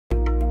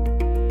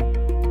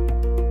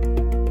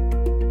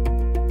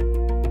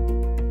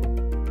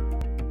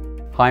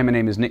Hi, my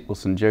name is Nick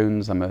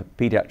Wilson-Jones. I'm a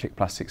Paediatric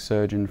Plastic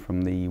Surgeon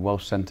from the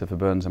Welsh Centre for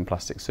Burns and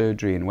Plastic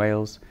Surgery in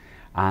Wales,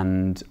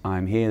 and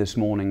I'm here this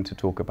morning to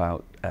talk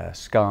about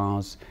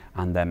scars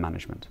and their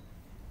management.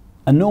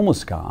 A normal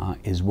scar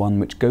is one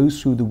which goes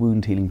through the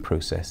wound healing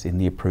process in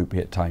the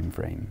appropriate time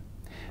frame,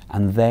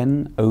 and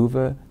then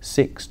over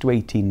 6 to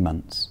 18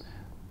 months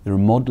the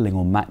remodelling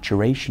or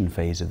maturation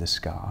phase of the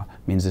scar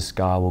means the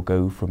scar will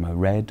go from a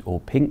red or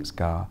pink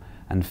scar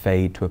and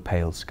fade to a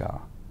pale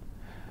scar.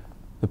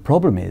 The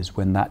problem is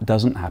when that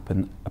doesn't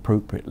happen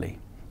appropriately,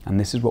 and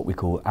this is what we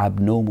call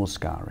abnormal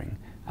scarring,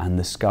 and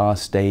the scar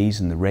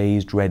stays in the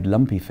raised red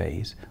lumpy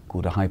phase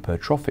called a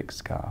hypertrophic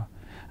scar,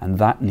 and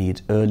that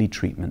needs early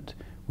treatment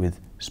with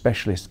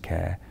specialist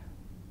care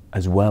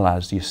as well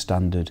as your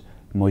standard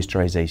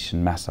moisturisation,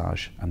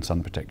 massage and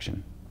sun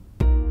protection.